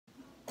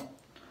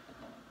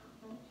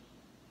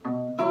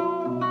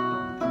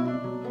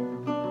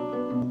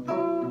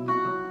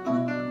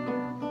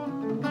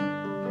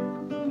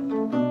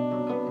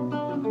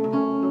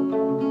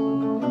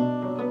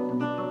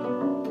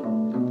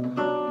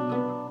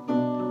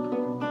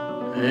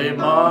Hey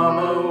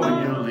mama, when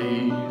you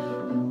leave,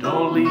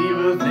 don't leave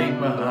a thing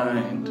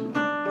behind.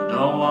 I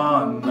don't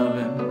want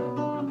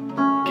nothing,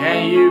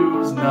 can't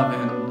use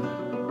nothing.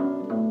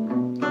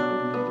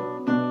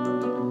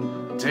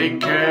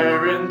 Take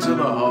care into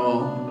the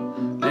hall.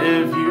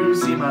 If you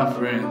see my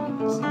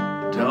friends,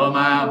 tell them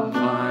I'm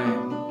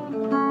fine,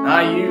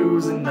 not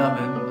using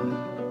nothing.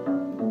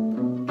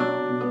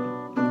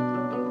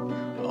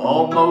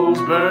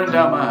 Almost burned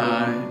out my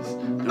eyes,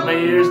 threw my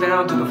ears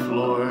down to the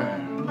floor.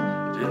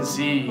 Didn't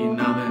see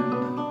nothing,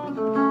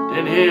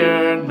 didn't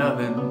hear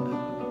nothing.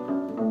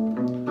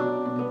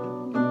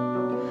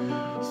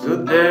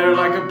 Stood there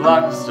like a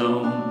block of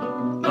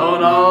stone,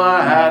 knowing all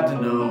I had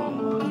to know.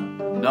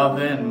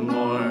 Nothing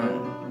more,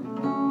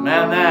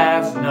 man,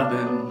 that's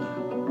nothing.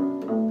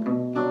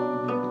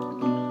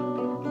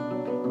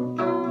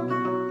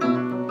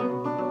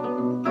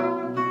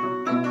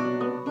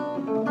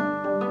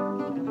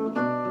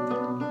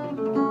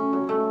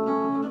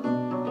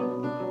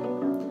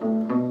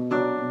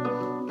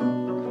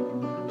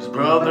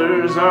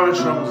 Brothers our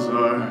troubles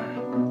are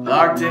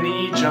locked in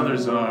each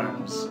other's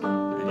arms,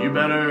 and you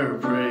better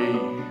pray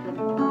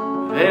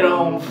they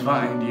don't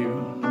find you,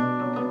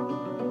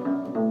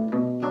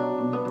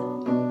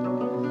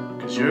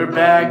 'cause your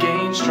back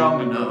ain't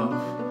strong enough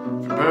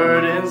for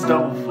burdens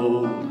double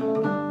fold.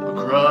 Will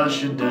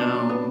crush you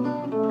down,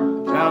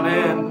 down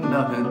in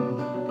nothing.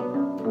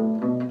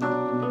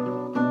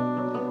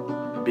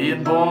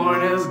 Being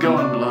born is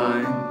going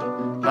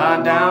blind,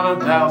 lying down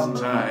 1,000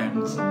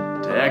 times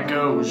to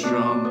echo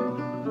strung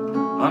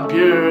on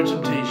pure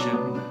temptation.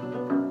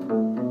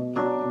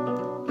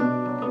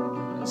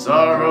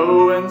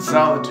 Sorrow and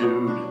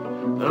solitude,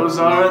 those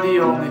are the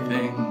only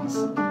things,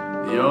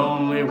 the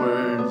only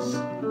words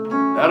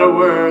that are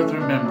worth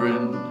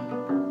remembering.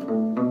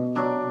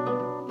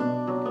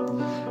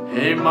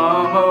 Hey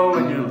mama,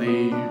 when you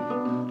leave,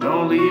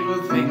 don't leave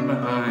a thing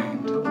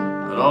behind.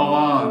 I don't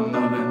want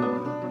nothing,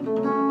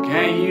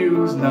 can't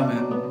use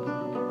nothing.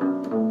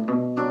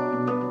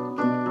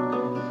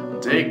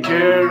 Take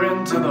care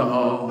into the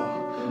hall,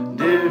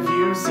 and if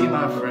you see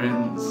my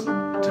friends,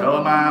 tell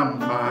them I'm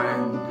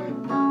fine,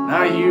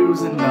 not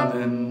using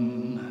nothing.